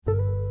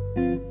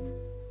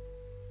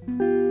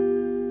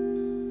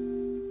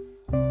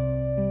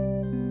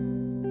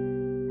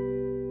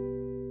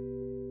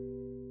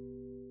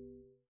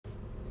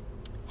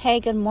Hey,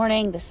 good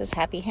morning. This is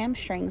Happy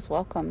Hamstrings.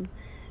 Welcome.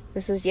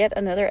 This is yet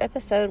another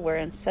episode. We're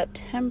in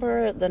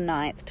September the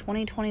 9th,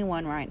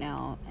 2021 right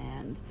now.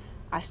 And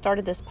I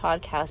started this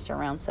podcast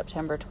around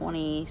September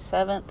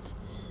 27th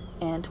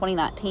in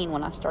 2019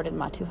 when I started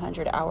my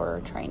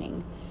 200-hour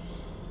training.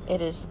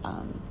 It is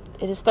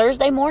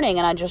Thursday morning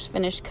and I just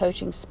finished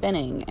coaching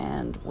spinning.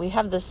 And we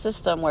have this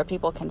system where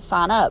people can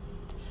sign up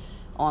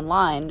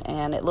online.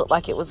 And it looked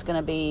like it was going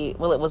to be, it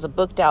was a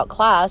booked out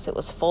class. It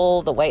was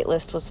full. The wait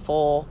list was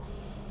full.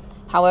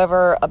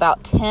 However,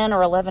 about 10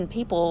 or 11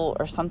 people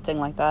or something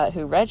like that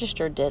who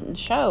registered didn't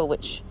show,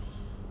 which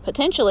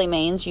potentially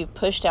means you've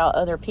pushed out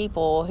other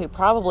people who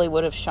probably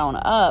would have shown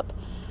up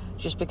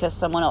just because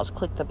someone else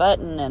clicked the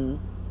button and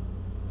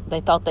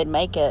they thought they'd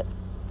make it.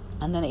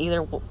 And then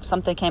either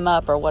something came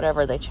up or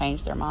whatever, they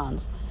changed their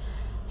minds.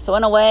 So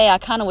in a way, I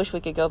kind of wish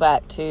we could go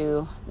back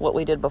to what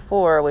we did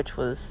before, which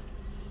was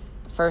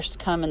first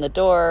come in the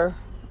door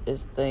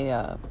is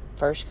the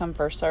first come,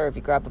 first serve.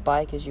 You grab a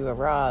bike as you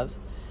arrive.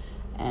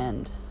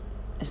 And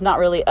it's not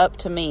really up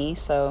to me,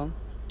 so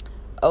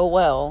oh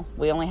well.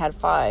 We only had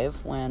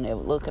 5 when it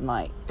was looking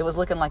like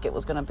it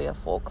was going to be a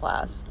full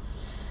class.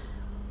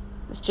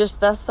 It's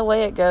just that's the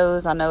way it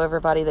goes. I know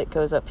everybody that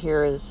goes up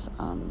here is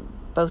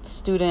both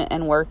student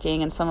and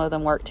working, and some of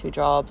them work 2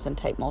 jobs and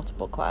take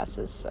multiple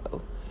classes.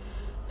 So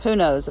who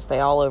knows if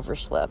they all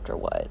overslept or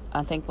what.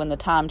 I think when the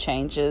time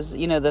changes,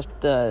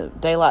 the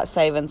daylight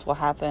savings will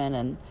happen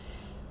and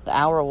the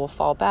hour will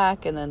fall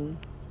back, and then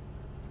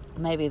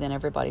maybe then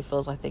everybody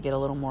feels like they get a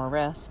little more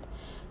rest.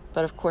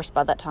 But of course,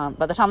 by the time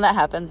that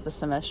happens, the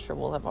semester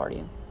will have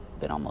already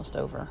been almost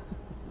over.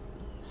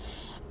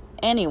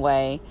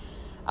 Anyway,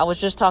 I was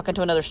just talking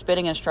to another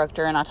spinning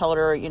instructor, and I told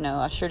her,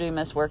 I sure do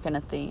miss working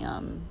at the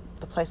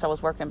place I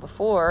was working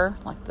before,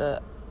 like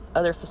the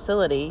other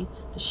facility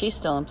that she's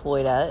still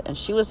employed at, and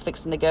she was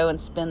fixing to go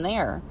and spin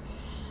there.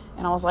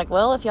 And I was like,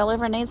 well, if y'all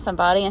ever need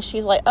somebody. And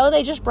she's like, oh,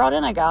 they just brought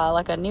in a guy,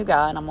 like a new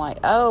guy. And I'm like,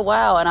 oh,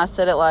 wow. And I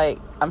said it like,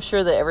 I'm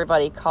sure that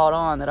everybody caught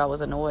on that I was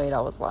annoyed.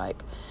 I was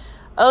like,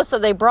 oh, so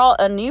they brought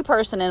a new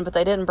person in, but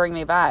they didn't bring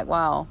me back.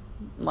 Wow.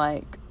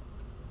 Like,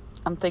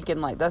 I'm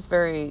thinking like, that's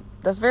very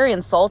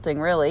insulting,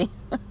 really.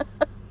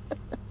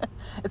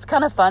 It's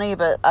kind of funny,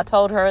 but I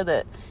told her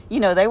that,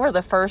 they were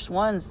the first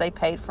ones. They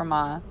paid for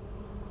my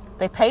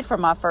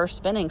first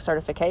spinning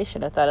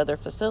certification at that other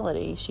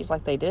facility. She's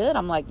like, they did?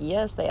 I'm like,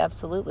 yes, they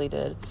absolutely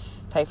did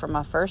pay for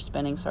my first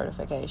spinning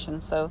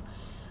certification. So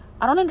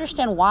I don't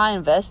understand why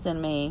invest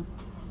in me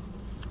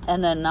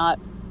and then not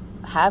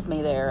have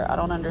me there. I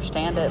don't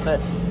understand it, but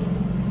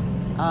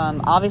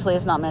obviously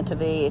it's not meant to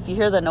be. If you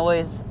hear the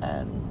noise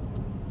and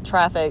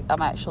traffic,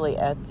 I'm actually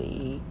at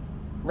the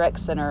rec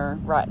center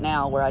right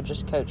now where I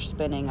just coach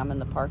spinning. I'm in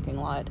the parking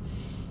lot.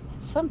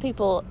 Some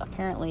people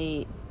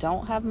apparently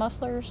don't have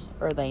mufflers,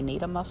 or they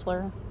need a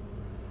muffler.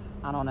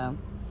 I don't know.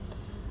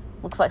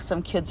 Looks like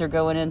some kids are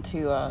going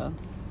into a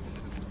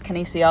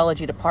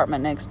kinesiology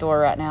department next door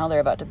right now.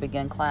 They're about to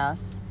begin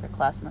class. Their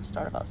class must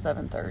start about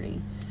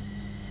 7:30.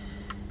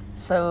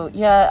 So,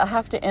 yeah, I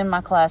have to end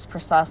my class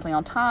precisely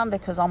on time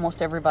because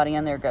almost everybody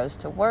in there goes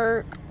to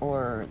work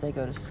or they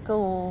go to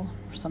school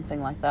or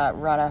something like that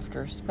right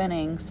after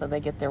spinning, so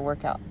they get their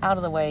workout out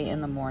of the way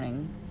in the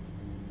morning.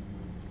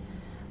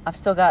 I've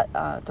still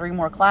got 3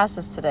 more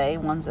classes today.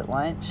 One's at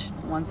lunch,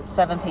 one's at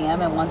 7 p.m.,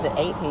 and one's at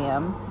 8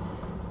 p.m.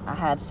 I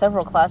had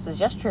several classes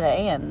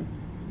yesterday, and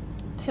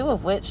 2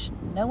 of which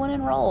no one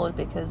enrolled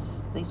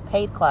because these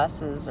paid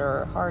classes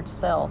are hard to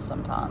sell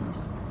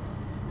sometimes.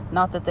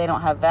 Not that they don't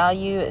have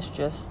value. It's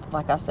just,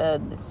 like I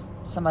said, if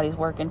somebody's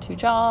working 2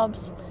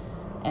 jobs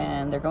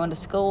and they're going to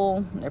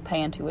school, they're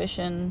paying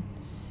tuition,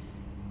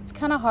 it's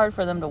kind of hard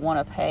for them to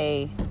want to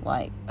pay,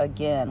 like,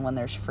 again, when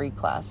there's free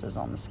classes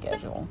on the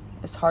schedule.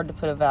 It's hard to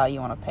put a value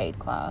on a paid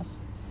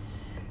class.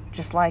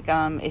 Just like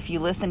if you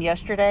listened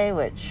yesterday,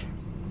 which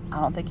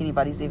I don't think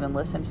anybody's even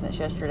listened since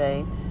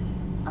yesterday,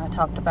 I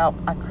talked about,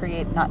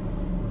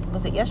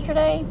 was it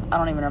yesterday? I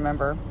don't even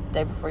remember.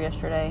 Day before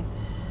yesterday.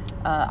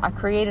 I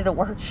created a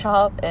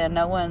workshop and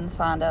no one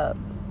signed up.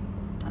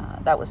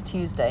 That was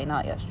Tuesday,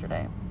 not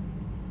yesterday.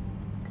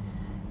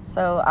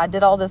 So I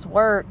did all this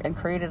work and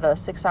created a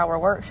 6-hour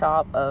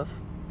workshop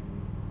of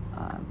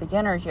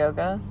beginner's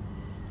yoga.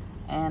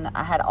 And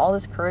I had all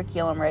this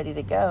curriculum ready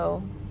to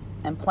go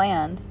and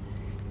planned.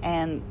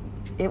 And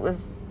it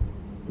was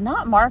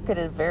not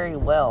marketed very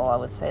well, I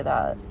would say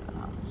that.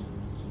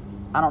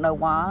 I don't know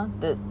why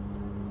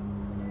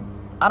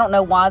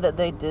that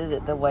they did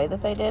it the way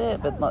that they did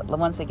it. But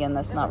once again,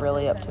 that's not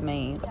really up to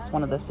me. That's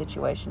one of the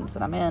situations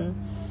that I'm in.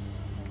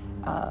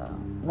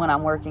 When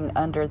I'm working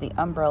under the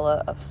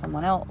umbrella of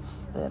someone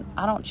else, then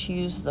I don't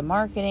choose the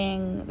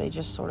marketing. They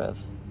just sort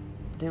of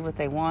do what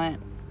they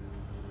want.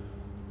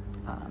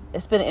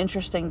 It's been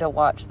interesting to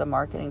watch the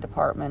marketing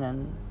department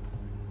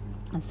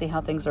and see how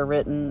things are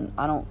written.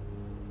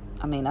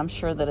 I'm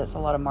sure that it's a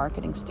lot of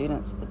marketing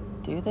students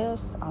that do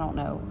this. I don't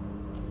know.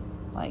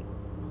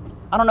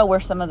 I don't know where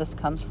some of this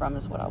comes from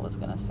is what I was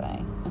going to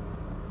say.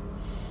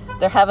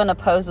 They're having a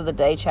pose of the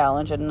day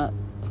challenge, and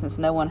since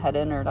no one had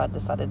entered, I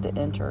decided to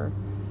enter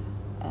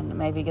and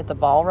maybe get the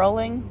ball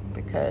rolling,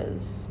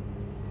 because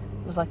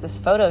it was like this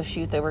photo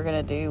shoot that we're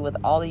going to do with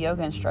all the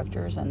yoga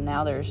instructors, and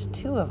now there's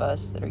 2 of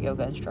us that are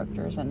yoga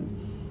instructors,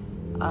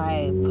 and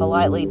I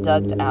politely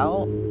ducked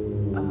out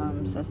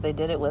since they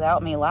did it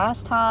without me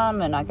last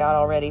time, and I got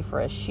all ready for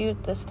a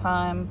shoot this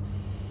time.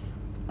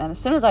 And as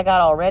soon as I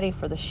got all ready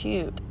for the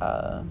shoot,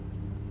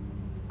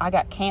 I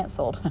got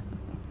canceled.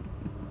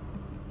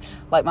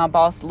 Like, my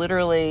boss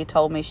literally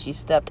told me she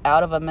stepped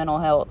out of a mental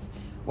health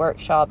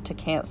workshop to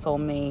cancel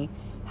me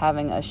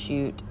having a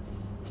shoot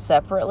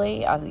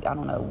separately. I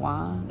don't know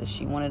why.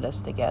 She wanted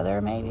us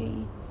together,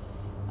 maybe.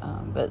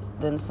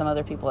 But then some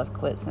other people have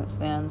quit since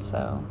then,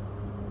 so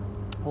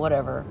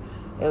whatever.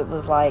 It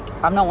was like,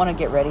 I'm not want to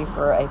get ready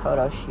for a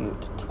photo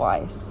shoot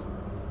twice.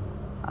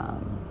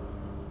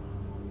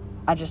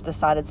 I just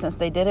decided, since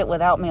they did it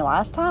without me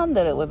last time,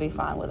 that it would be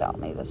fine without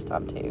me this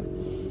time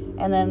too.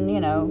 And then,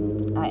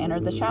 I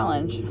entered the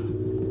challenge.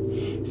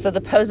 So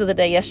the pose of the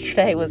day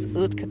yesterday was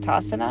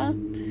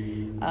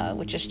Utkatasana,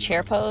 which is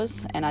chair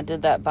pose. And I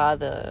did that by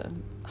the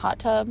hot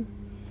tub.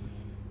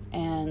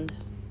 And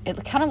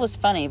it kind of was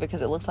funny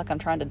because it looks like I'm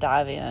trying to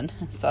dive in.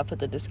 So I put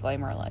the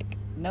disclaimer, like,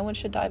 no one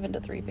should dive into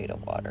 3 feet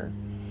of water.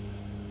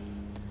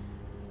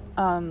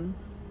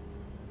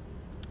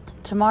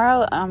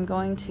 Tomorrow I'm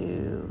going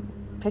to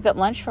pick up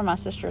lunch for my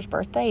sister's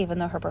birthday, even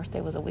though her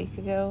birthday was a week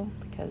ago,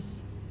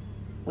 because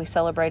we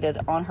celebrated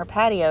on her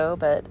patio,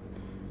 but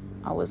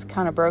I was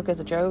kind of broke as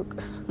a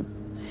joke.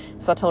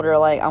 So I told her,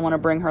 like, I want to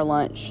bring her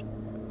lunch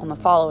on the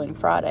following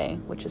Friday,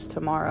 which is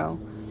tomorrow,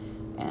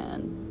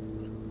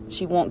 and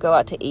she won't go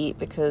out to eat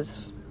because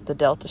of the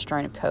Delta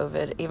strain of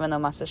COVID, even though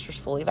my sister's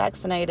fully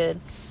vaccinated,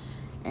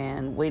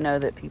 and we know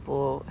that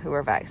people who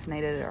are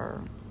vaccinated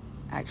are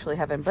actually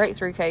having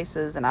breakthrough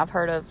cases, and I've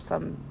heard of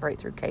some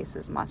breakthrough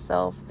cases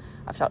myself.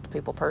 I've talked to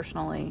people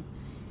personally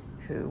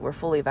who were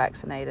fully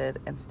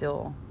vaccinated and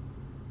still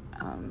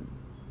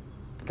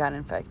got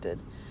infected.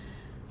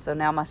 So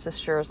now my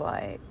sister's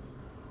like,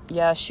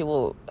 yeah, she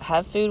will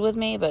have food with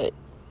me, but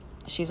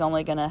she's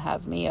only going to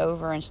have me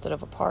over instead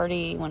of a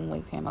party when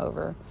we came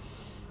over.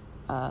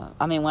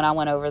 When I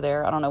went over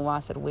there, I don't know why I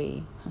said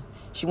we.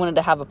 She wanted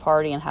to have a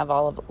party and have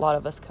a lot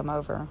of us come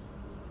over.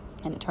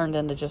 And it turned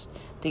into just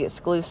the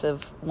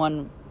exclusive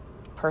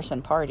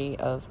one-person party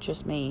of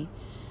just me.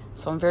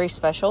 So I'm very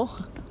special.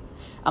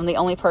 I'm the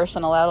only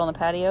person allowed on the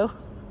patio.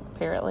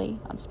 Apparently,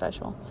 I'm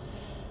special.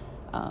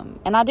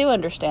 And I do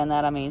understand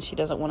that. I mean, she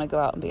doesn't want to go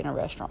out and be in a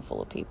restaurant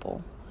full of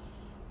people.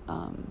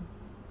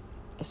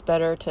 It's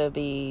better to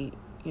be,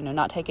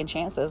 not taking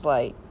chances.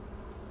 Like,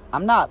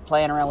 I'm not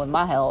playing around with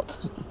my health.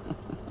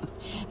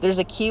 There's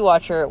a key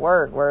watcher at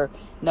work where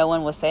no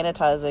one was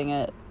sanitizing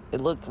it. It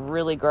looked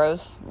really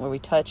gross where we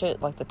touch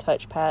it, like the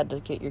touch pad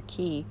to get your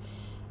key.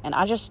 And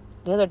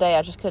the other day,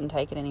 I just couldn't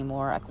take it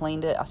anymore. I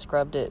cleaned it. I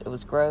scrubbed it. It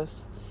was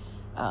gross.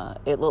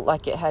 It looked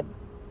like it had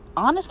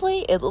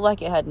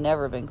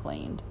never been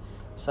cleaned.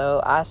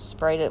 So I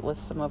sprayed it with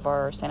some of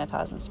our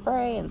sanitizing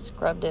spray and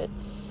scrubbed it.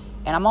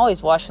 And I'm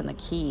always washing the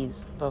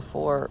keys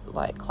before,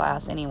 like,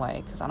 class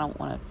anyway, because I don't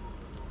want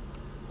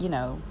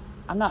to,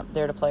 I'm not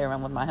there to play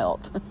around with my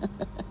health.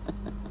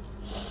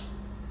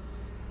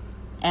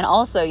 And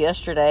also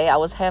yesterday, I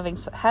was having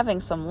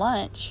some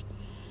lunch,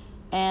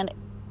 and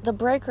the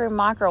break room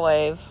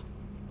microwave,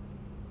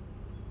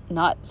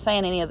 not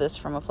saying any of this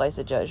from a place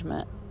of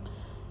judgment,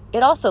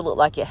 it also looked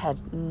like it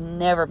had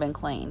never been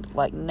cleaned,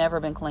 like never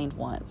been cleaned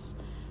once.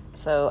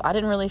 So I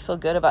didn't really feel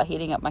good about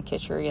heating up my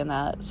kitchery and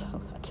that.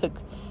 So I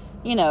took,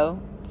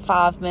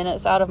 5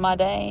 minutes out of my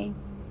day,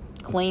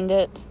 cleaned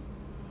it,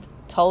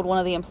 told one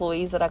of the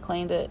employees that I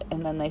cleaned it,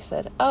 and then they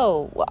said,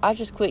 oh, well, I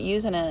just quit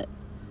using it.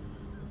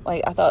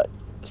 Like, I thought,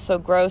 so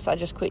gross, I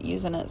just quit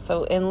using it.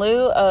 So in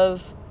lieu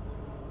of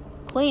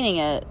cleaning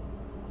it,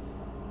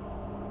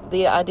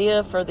 the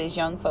idea for these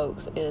young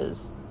folks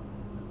is,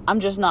 I'm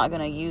just not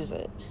going to use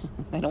it.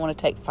 They don't want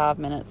to take 5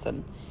 minutes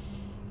and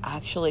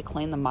actually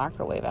clean the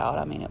microwave out.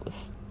 I mean, it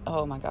was,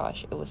 oh my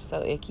gosh, it was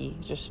so icky.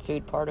 Just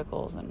food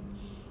particles and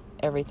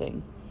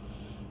everything.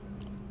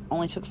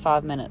 Only took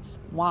 5 minutes.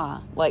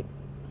 Why? Like,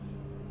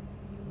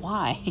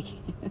 why?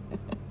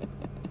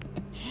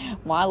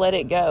 Why let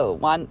it go?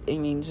 Why?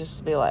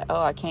 Just be like,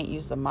 oh, I can't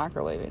use the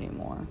microwave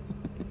anymore.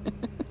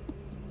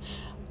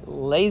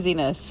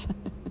 Laziness.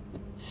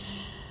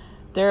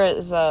 There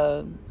is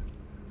a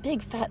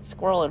big fat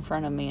squirrel in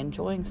front of me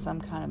enjoying some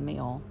kind of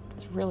meal.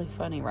 It's really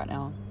funny right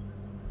now.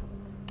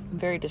 I'm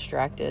very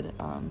distracted.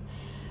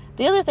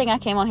 The other thing I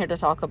came on here to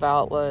talk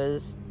about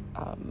was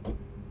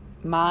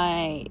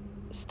my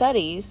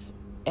studies,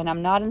 and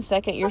I'm not in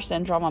second year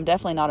syndrome. I'm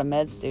definitely not a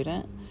med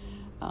student.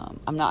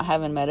 I'm not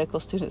having medical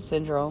student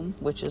syndrome,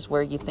 which is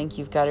where you think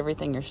you've got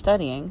everything you're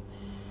studying.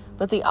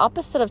 But the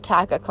opposite of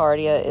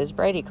tachycardia is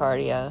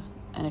bradycardia.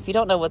 And if you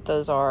don't know what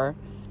those are,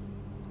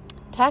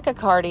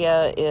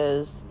 tachycardia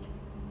is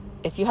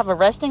if you have a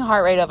resting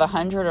heart rate of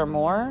 100 or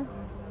more,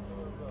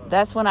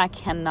 that's when I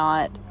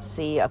cannot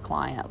see a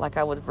client. Like,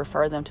 I would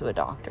refer them to a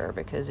doctor,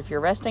 because if your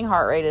resting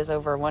heart rate is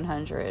over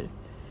 100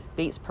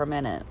 beats per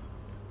minute,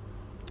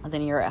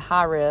 then you're at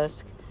high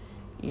risk.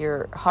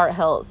 your heart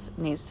health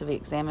needs to be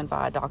examined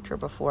by a doctor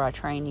before I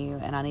train you,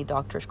 and I need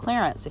doctor's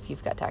clearance if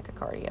you've got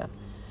tachycardia.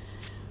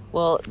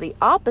 Well, the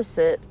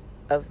opposite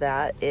of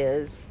that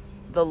is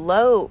the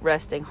low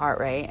resting heart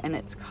rate, and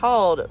it's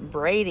called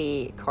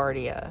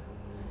bradycardia.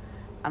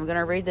 I'm going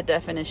to read the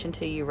definition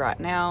to you right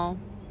now.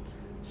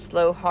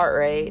 Slow heart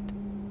rate,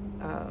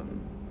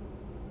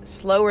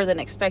 slower than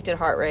expected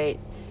heart rate,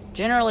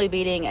 generally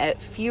beating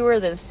at fewer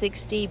than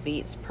 60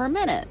 beats per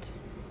minute.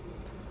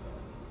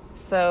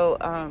 So,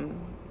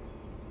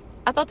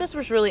 I thought this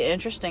was really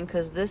interesting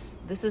because this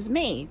is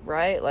me,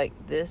 right? Like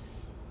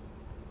this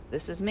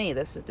is me.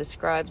 This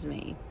describes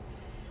me.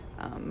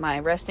 My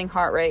resting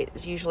heart rate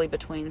is usually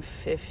between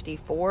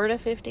 54 to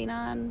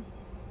 59.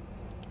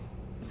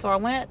 So I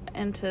went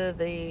into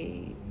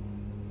the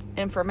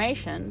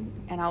information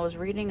and I was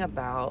reading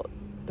about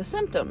the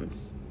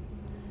symptoms.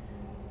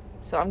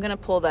 So I'm going to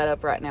pull that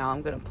up right now.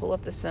 I'm going to pull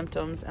up the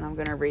symptoms and I'm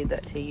going to read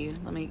that to you.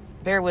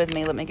 Bear with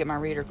me. Let me get my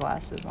reader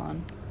glasses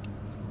on.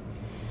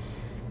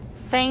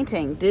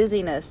 Fainting,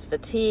 dizziness,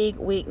 fatigue,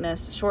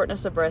 weakness,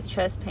 shortness of breath,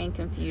 chest pain,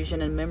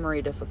 confusion, and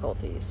memory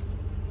difficulties.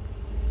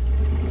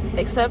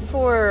 Except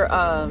for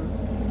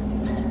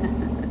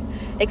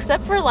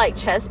like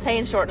chest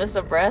pain, shortness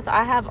of breath,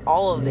 I have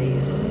all of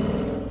these.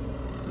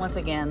 Once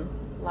again,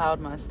 loud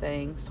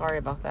Mustang. Sorry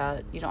about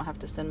that. You don't have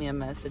to send me a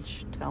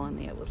message telling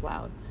me it was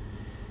loud.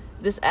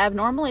 This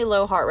abnormally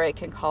low heart rate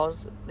can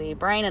cause the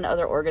brain and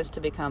other organs to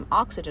become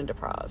oxygen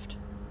deprived.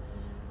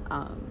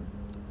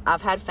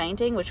 I've had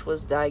fainting, which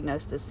was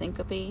diagnosed as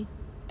syncope,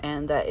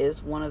 and that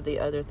is one of the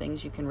other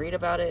things you can read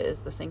about it,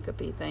 is the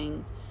syncope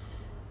thing.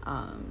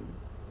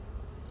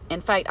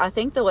 In fact, I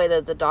think the way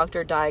that the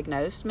doctor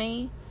diagnosed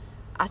me,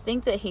 I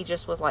think that he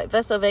just was like,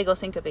 vasovagal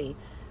syncope.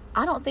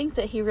 I don't think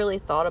that he really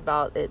thought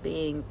about it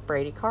being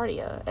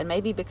bradycardia. And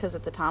maybe because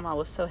at the time I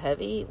was so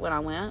heavy when I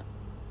went,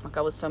 like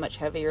I was so much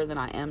heavier than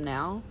I am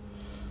now.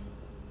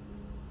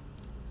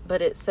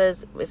 But it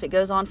says if it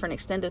goes on for an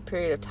extended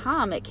period of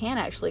time, it can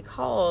actually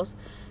cause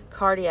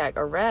cardiac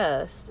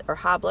arrest or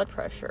high blood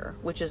pressure,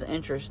 which is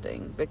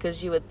interesting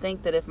because you would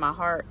think that if my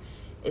heart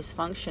is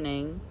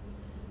functioning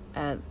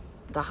at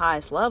the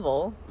highest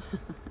level,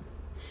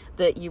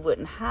 that you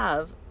wouldn't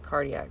have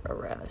cardiac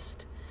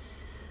arrest.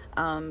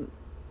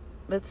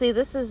 But see,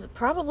 this is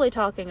probably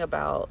talking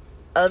about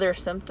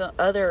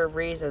other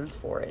reasons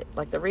for it.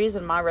 Like the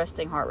reason my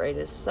resting heart rate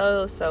is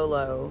so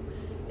low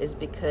is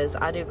because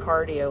I do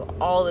cardio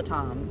all the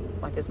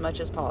time, like as much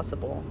as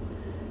possible.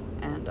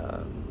 And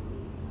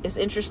it's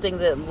interesting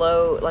that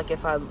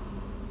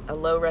a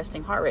low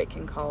resting heart rate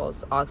can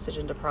cause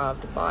oxygen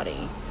deprived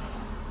body.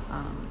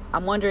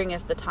 I'm wondering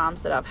if the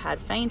times that I've had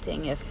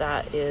fainting, if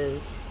that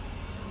is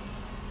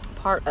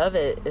part of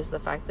it, is the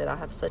fact that I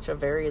have such a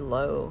very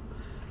low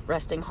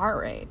resting heart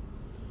rate.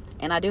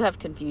 And I do have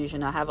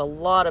confusion. I have a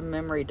lot of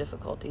memory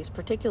difficulties,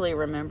 particularly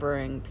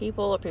remembering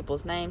people or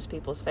people's names,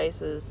 people's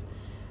faces.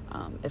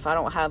 If I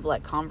don't have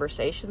like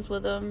conversations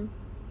with them,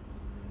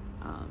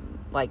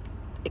 like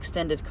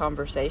extended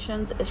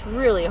conversations, it's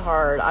really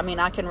hard. I mean,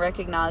 I can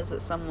recognize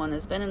that someone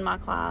has been in my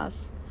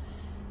class,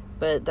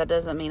 but that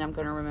doesn't mean I'm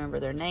going to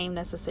remember their name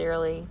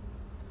necessarily.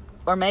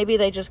 Or maybe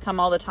they just come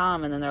all the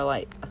time and then they're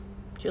like,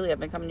 Julie, I've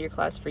been coming to your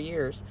class for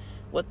years.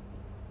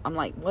 I'm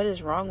like, what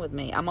is wrong with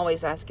me? I'm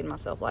always asking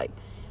myself, like,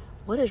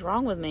 what is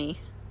wrong with me?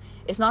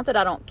 It's not that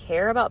I don't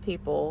care about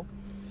people,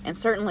 and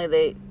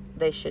certainly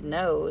they should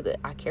know that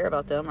I care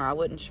about them, or I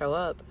wouldn't show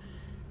up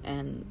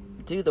and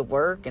do the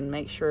work and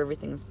make sure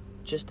everything's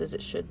just as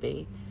it should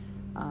be.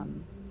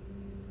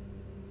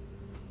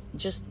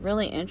 Just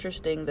really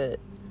interesting that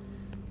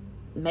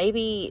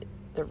maybe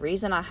the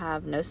reason I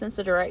have no sense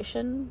of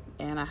direction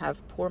and I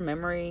have poor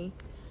memory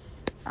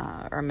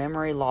or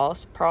memory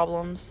loss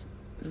problems,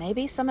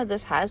 maybe some of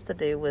this has to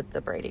do with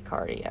the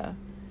bradycardia.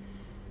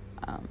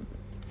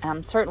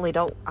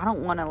 I don't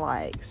want to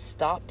like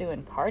stop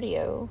doing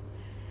cardio.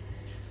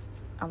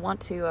 I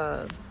want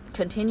to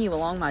continue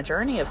along my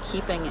journey of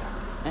keeping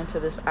into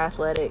this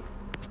athletic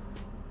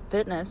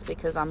fitness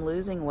because I'm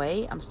losing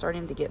weight. I'm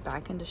starting to get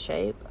back into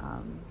shape.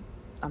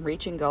 I'm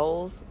reaching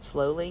goals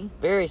slowly,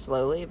 very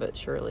slowly, but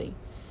surely.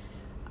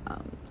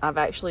 I've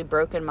actually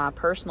broken my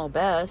personal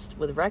best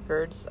with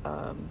records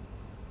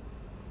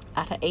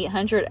at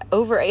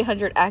over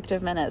 800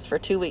 active minutes for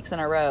 2 weeks in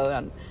a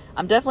row.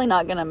 I'm definitely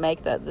not going to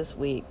make that this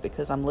week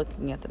because I'm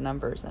looking at the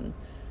numbers and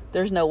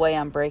there's no way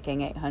I'm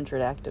breaking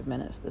 800 active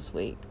minutes this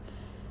week.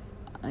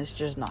 It's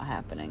just not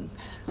happening.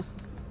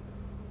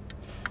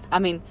 I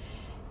mean,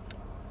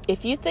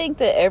 if you think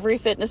that every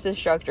fitness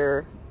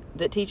instructor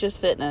that teaches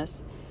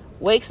fitness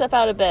wakes up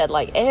out of bed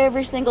like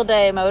every single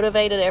day,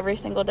 motivated every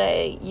single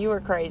day, you are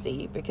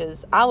crazy,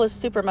 because I was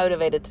super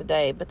motivated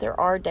today, but there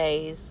are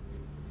days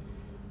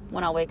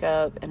when I wake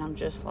up and I'm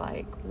just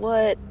like,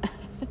 what?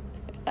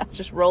 I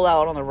just roll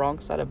out on the wrong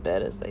side of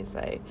bed, as they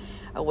say.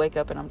 I wake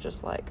up and I'm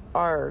just like,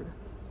 arg,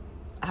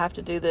 I have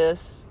to do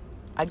this.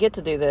 I get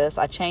to do this.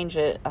 I change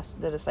it.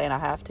 Instead of saying I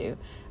have to,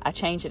 I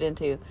change it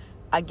into,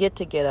 I get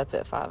to get up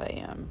at 5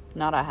 a.m.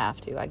 Not I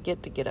have to. I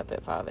get to get up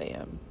at 5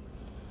 a.m.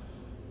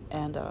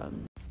 And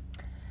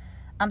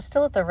I'm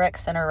still at the rec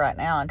center right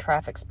now, and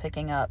traffic's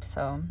picking up,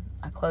 so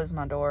I closed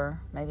my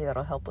door. Maybe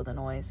that'll help with the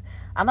noise.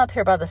 I'm up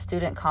here by the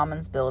Student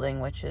Commons building,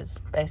 which is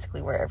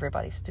basically where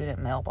everybody's student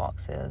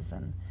mailbox is,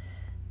 and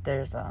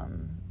there's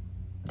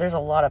a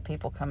lot of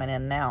people coming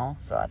in now,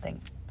 so I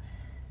think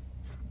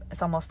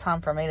it's almost time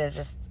for me to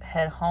just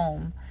head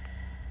home.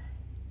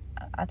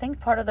 I think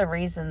part of the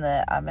reason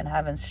that I've been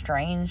having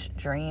strange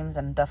dreams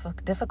and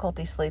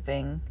difficulty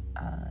sleeping,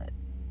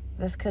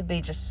 this could be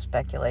just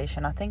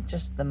speculation. I think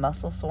just the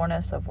muscle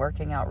soreness of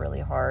working out really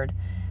hard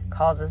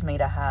causes me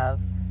to have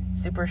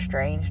super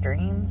strange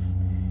dreams.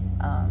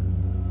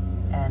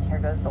 And here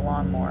goes the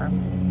lawnmower.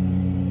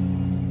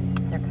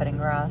 They're cutting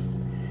grass.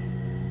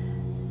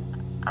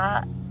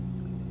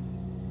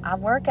 I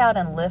work out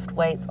and lift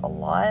weights a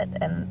lot,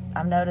 and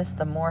I've noticed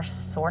the more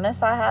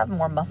soreness I have,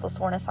 more muscle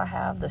soreness I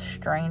have, the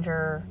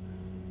stranger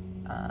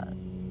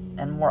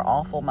and more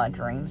awful my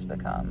dreams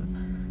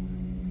become.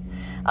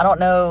 I don't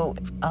know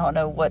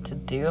what to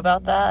do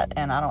about that,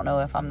 and I don't know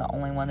if I'm the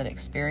only one that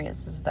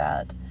experiences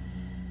that.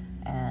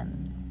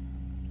 And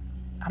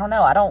I don't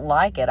know. I don't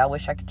like it. I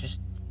wish I could just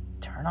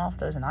turn off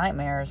those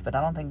nightmares, but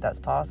I don't think that's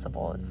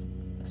possible.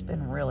 It's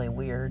been really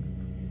weird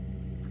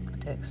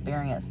to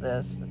experience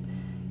this.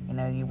 You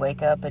know, you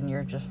wake up and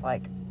you're just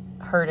like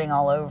hurting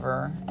all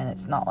over, and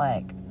it's not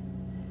like,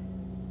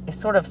 it's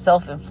sort of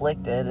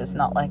self-inflicted. It's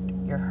not like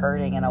you're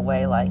hurting in a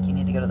way like you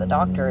need to go to the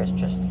doctor. It's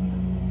just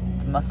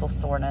the muscle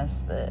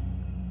soreness that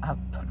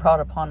I've brought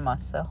upon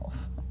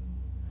myself.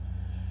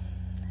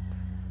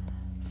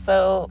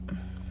 So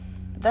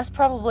that's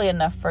probably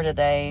enough for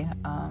today.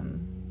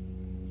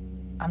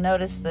 I've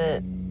noticed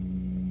that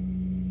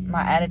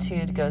my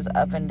attitude goes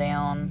up and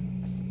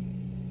down. It's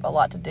a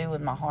lot to do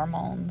with my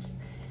hormones.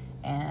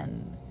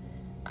 And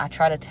I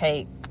try to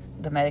take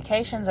the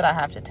medications that I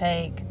have to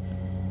take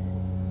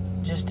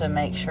just to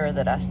make sure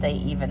that I stay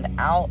evened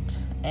out.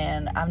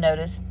 And I've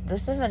noticed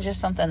this isn't just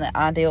something that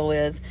I deal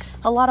with.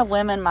 A lot of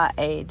women my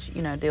age,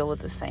 deal with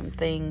the same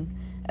thing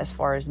as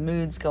far as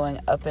moods going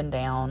up and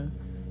down.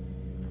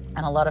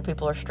 And a lot of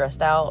people are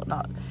stressed out,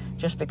 not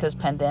just because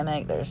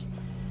pandemic. There's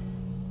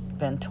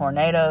been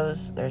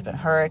tornadoes, there's been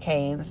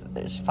hurricanes,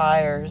 there's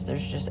fires,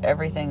 there's just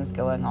everything's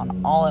going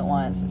on all at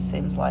once. It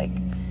seems like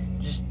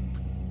just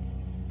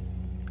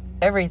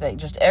everything.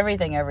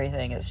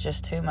 It's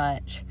just too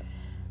much.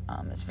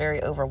 It's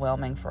very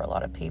overwhelming for a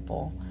lot of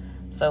people.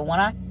 So when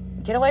I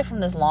get away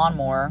from this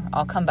lawnmower,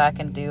 I'll come back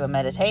and do a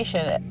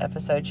meditation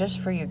episode just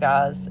for you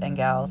guys and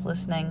gals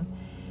listening.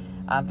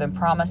 I've been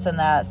promising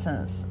that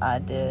since I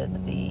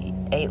did the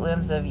 8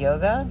 limbs of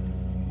yoga,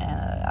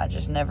 and I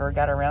just never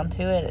got around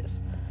to it.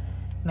 It's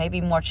maybe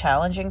more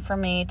challenging for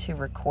me to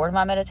record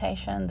my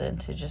meditation than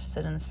to just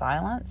sit in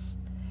silence,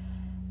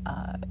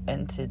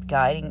 and to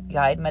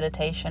guide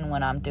meditation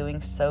when I'm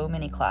doing so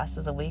many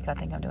classes a week. I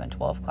think I'm doing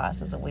 12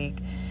 classes a week,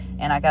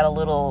 and I got a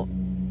little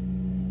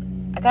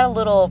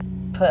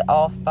put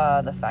off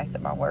by the fact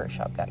that my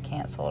workshop got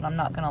canceled. I'm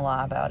not going to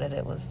lie about it.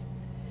 It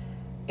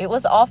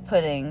was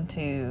off-putting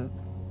to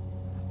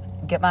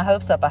get my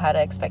hopes up. I had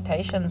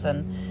expectations,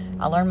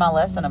 and I learned my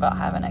lesson about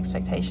having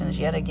expectations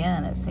yet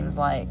again. It seems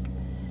like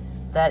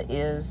that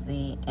is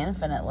the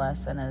infinite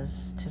lesson,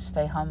 is to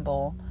stay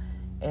humble.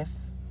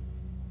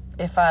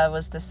 If I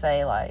was to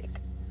say,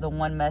 like, the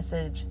one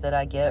message that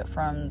I get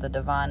from the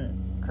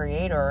divine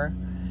creator,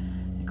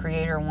 the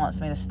creator wants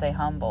me to stay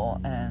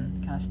humble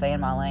and kind of stay in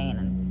my lane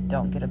and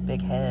don't get a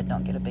big head,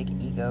 don't get a big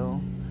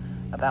ego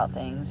about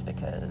things,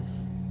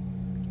 because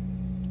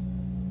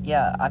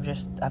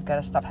I've got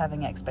to stop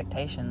having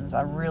expectations.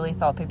 I really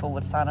thought people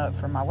would sign up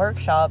for my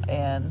workshop,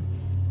 and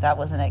that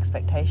was an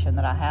expectation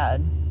that I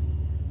had.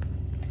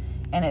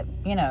 And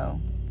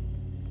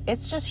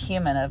it's just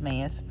human of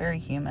me. It's a very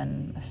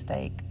human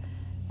mistake.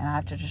 And I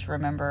have to just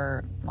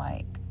remember,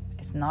 like,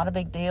 it's not a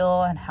big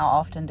deal. And how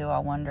often do I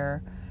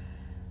wonder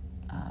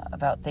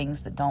about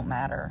things that don't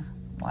matter?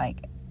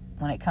 Like,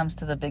 when it comes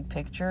to the big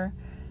picture,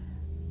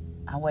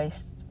 I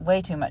waste way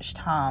too much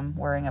time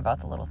worrying about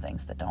the little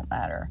things that don't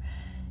matter.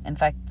 In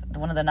fact,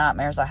 one of the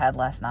nightmares I had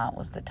last night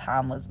was that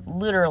time was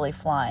literally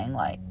flying.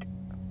 Like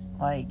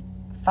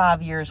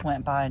 5 years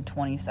went by in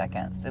 20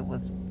 seconds. It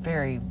was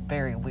very,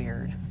 very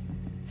weird.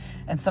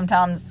 And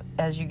sometimes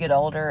as you get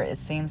older, it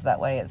seems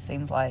that way. It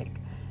seems like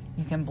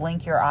you can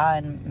blink your eye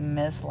and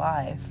miss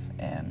life.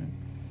 And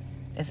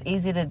it's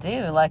easy to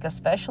do, like,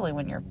 especially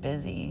when you're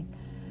busy.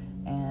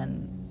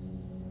 And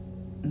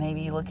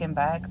maybe looking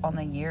back on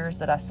the years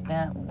that I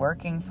spent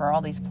working for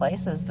all these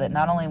places that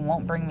not only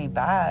won't bring me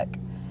back,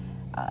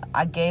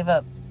 I gave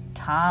up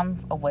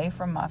time away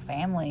from my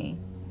family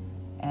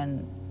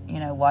and,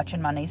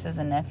 watching my nieces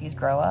and nephews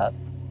grow up.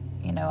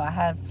 I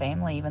have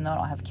family, even though I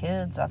don't have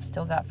kids. I've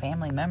still got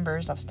family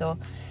members. I've still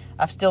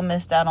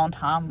missed out on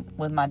time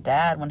with my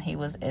dad when he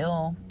was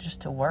ill,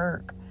 just to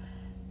work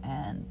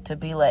and to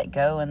be let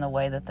go in the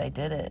way that they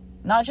did it.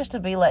 Not just to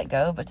be let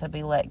go, but to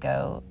be let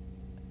go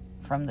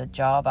from the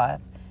job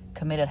I've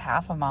committed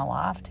half of my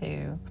life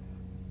to,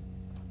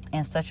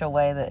 in such a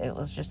way that it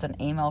was just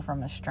an email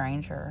from a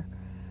stranger,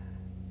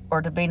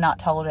 or to be not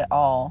told at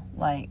all.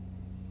 Like,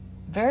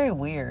 very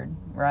weird,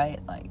 right?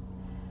 Like,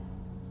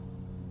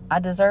 I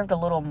deserved a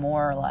little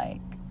more,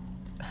 like,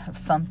 of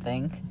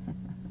something.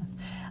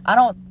 I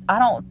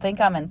don't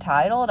think I'm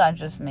entitled. I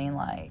just mean,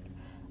 like,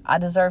 I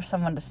deserve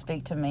someone to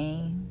speak to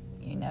me,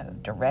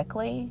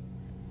 directly.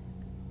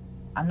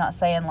 I'm not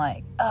saying,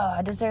 like, oh,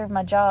 I deserve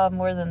my job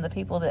more than the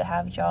people that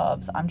have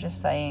jobs. I'm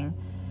just saying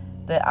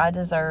that I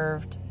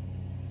deserved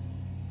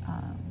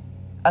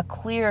a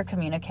clear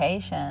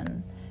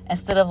communication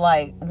instead of,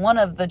 like, one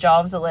of the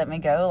jobs that let me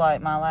go.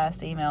 Like, my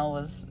last email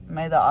was,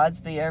 may the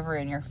odds be ever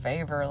in your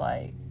favor.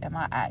 Like, am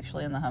I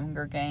actually in the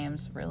Hunger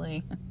Games?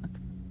 Really?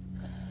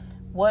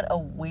 What a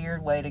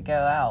weird way to go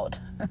out.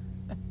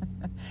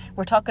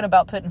 We're talking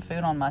about putting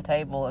food on my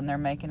table, and they're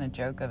making a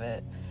joke of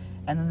it.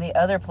 And then the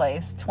other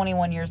place,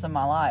 21 years of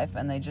my life,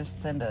 and they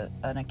just send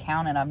an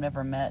accountant I've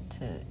never met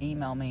to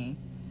email me.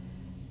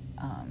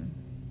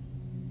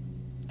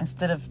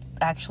 Instead of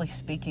actually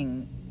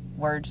speaking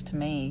words to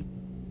me,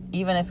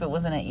 even if it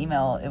wasn't an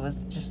email, it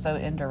was just so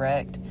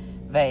indirect,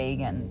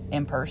 vague, and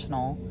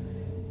impersonal.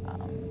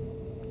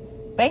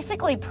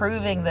 Basically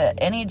proving that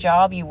any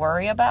job you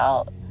worry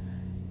about,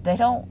 they're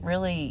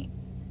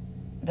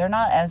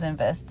not as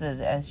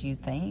invested as you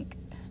think.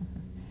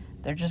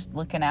 They're just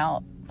looking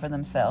out for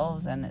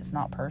themselves, and it's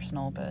not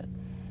personal. But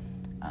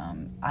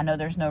I know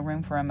there's no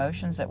room for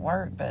emotions at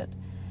work, but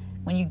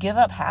when you give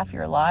up half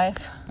your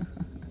life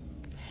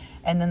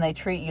and then they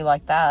treat you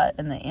like that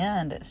in the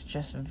end, it's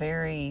just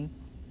very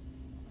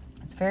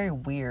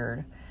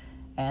weird.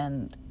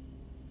 And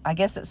I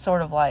guess it's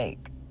sort of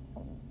like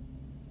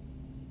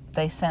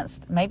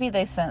maybe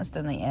they sensed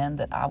in the end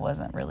that I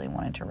wasn't really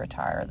wanting to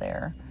retire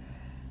there.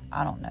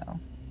 I don't know.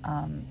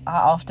 I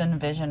often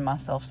envision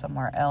myself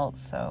somewhere else,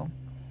 so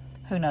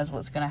who knows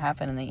what's going to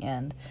happen in the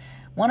end.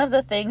 One of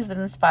the things that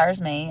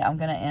inspires me, I'm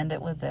going to end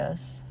it with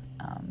this.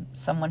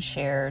 Someone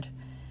shared,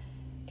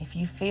 if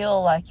you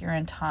feel like you're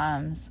in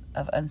times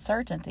of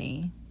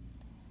uncertainty,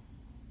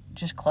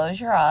 just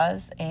close your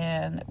eyes,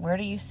 and where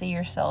do you see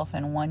yourself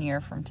in 1 year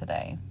from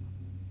today?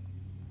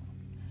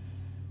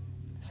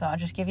 So I'll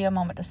just give you a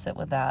moment to sit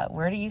with that.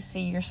 Where do you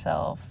see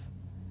yourself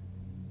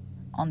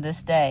on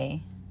this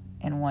day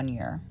in 1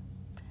 year?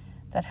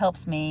 That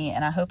helps me,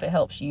 and I hope it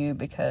helps you,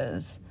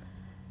 because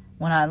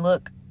when I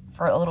look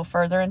for a little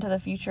further into the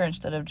future,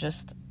 instead of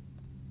just,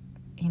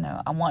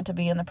 I want to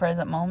be in the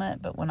present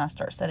moment, but when I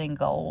start setting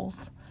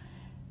goals,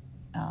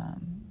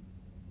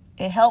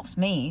 it helps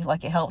me.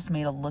 Like, it helps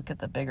me to look at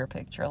the bigger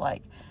picture.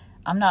 Like,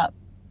 I'm not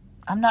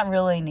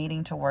really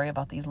needing to worry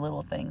about these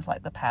little things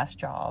like the past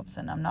jobs,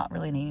 and I'm not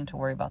really needing to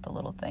worry about the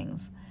little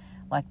things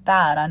like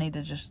that. I need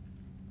to just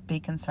be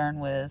concerned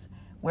with,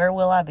 where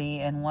will I be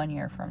in 1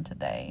 year from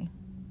today?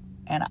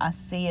 And I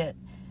see it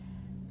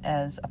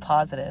as a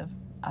positive.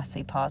 I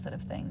see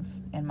positive things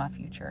in my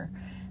future.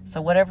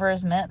 So whatever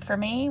is meant for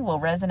me will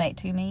resonate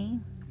to me,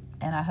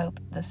 and I hope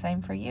the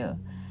same for you.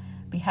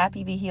 Be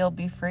happy, be healed,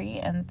 be free,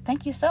 and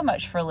thank you so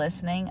much for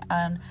listening.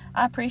 And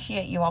I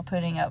appreciate you all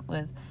putting up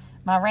with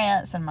my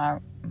rants and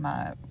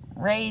my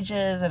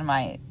rages and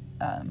my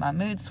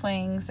mood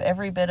swings,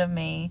 every bit of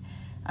me.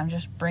 I'm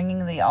just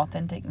bringing the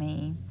authentic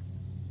me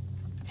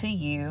to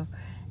you,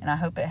 and I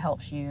hope it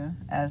helps you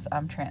as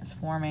I'm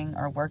transforming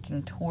or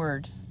working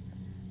towards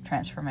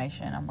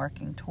transformation. I'm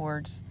working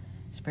towards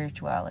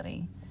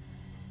spirituality.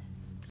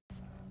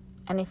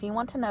 And if you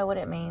want to know what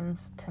it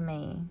means to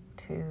me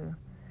to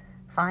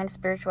find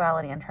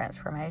spirituality and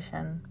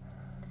transformation,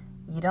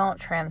 you don't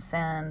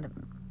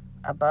transcend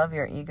above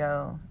your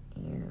ego.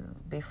 You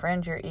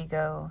befriend your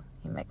ego.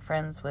 You make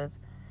friends with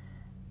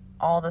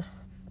all the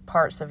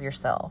parts of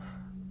yourself,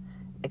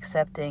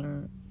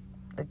 accepting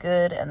the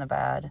good and the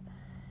bad,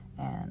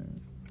 and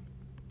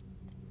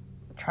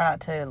try not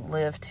to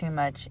live too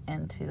much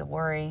into the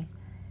worry.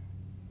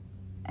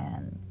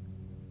 And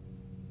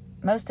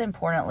most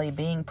importantly,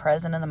 being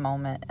present in the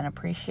moment and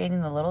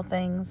appreciating the little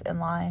things in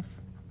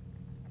life,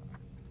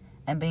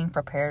 and being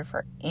prepared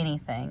for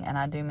anything. And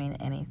I do mean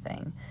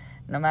anything.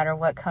 No matter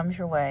what comes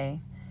your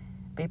way,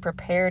 be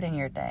prepared in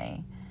your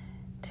day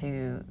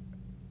to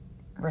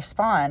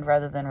respond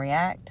rather than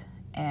react,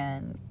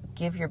 and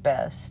give your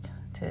best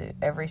to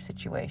every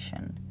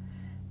situation,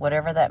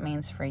 whatever that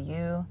means for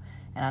you.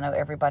 And I know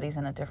everybody's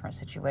in a different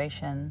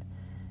situation.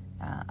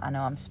 I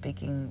know I'm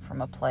speaking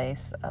from a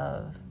place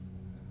of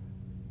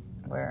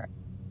where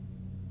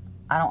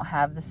I don't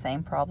have the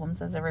same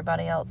problems as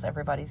everybody else.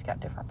 Everybody's got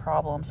different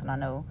problems, and I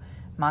know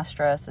my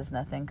stress is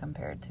nothing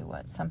compared to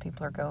what some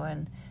people are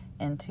going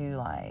into,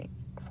 like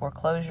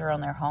foreclosure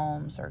on their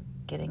homes or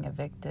getting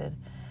evicted.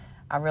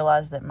 I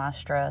realize that my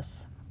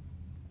stress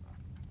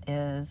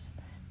is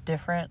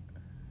different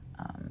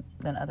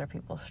than other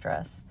people's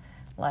stress.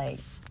 Like,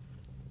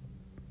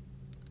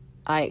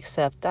 I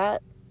accept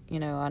that.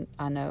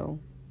 I know,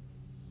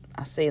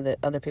 I see that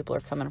other people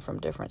are coming from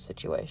different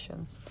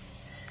situations.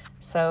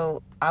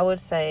 So I would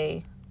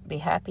say be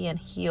happy and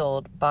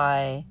healed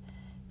by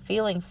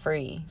feeling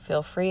free.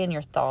 Feel free in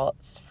your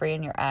thoughts, free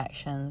in your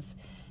actions.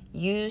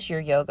 Use your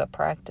yoga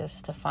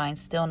practice to find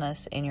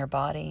stillness in your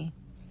body.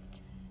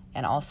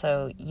 and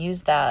also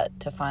use that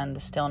to find the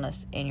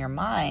stillness in your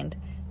mind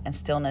and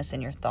stillness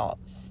in your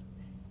thoughts,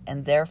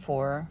 and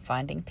therefore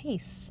finding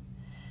peace.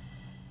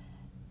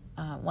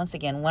 Once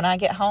again, when I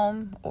get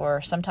home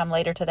or sometime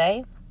later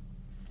today,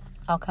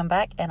 I'll come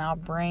back and I'll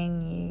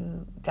bring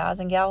you guys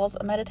and gals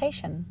a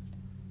meditation.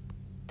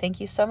 Thank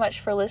you so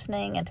much for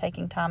listening and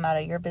taking time out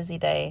of your busy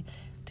day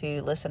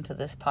to listen to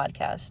this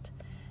podcast.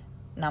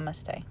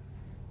 Namaste.